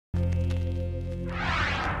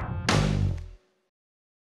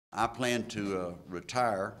I plan to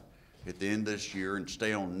retire at the end of this year and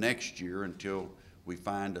stay on next year until we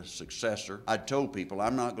find a successor. I told people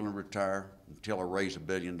I'm not going to retire until I raise $1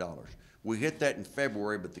 billion. We hit that in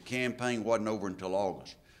February, but the campaign wasn't over until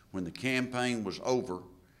August. When the campaign was over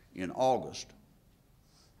in August,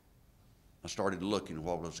 I started looking at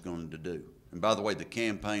what I was going to do. And by the way, the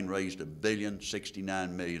campaign raised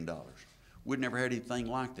 $1,069 million. We'd never had anything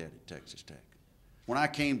like that at Texas Tech. When I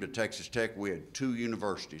came to Texas Tech, we had 2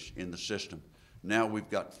 universities in the system. Now we've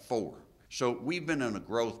got 4. So we've been in a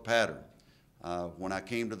growth pattern. When I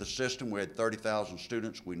came to the system, we had 30,000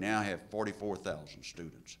 students. We now have 44,000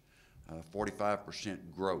 students,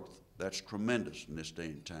 45% growth. That's tremendous in this day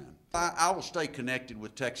and time. I will stay connected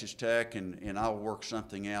with Texas Tech, and I'll work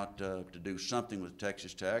something out to do something with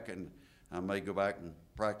Texas Tech, and I may go back and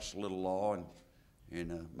practice a little law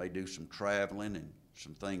and may do some traveling and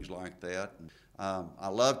some things like that. I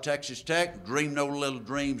love Texas Tech, dream no little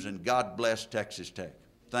dreams, and God bless Texas Tech.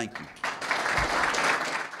 Thank you.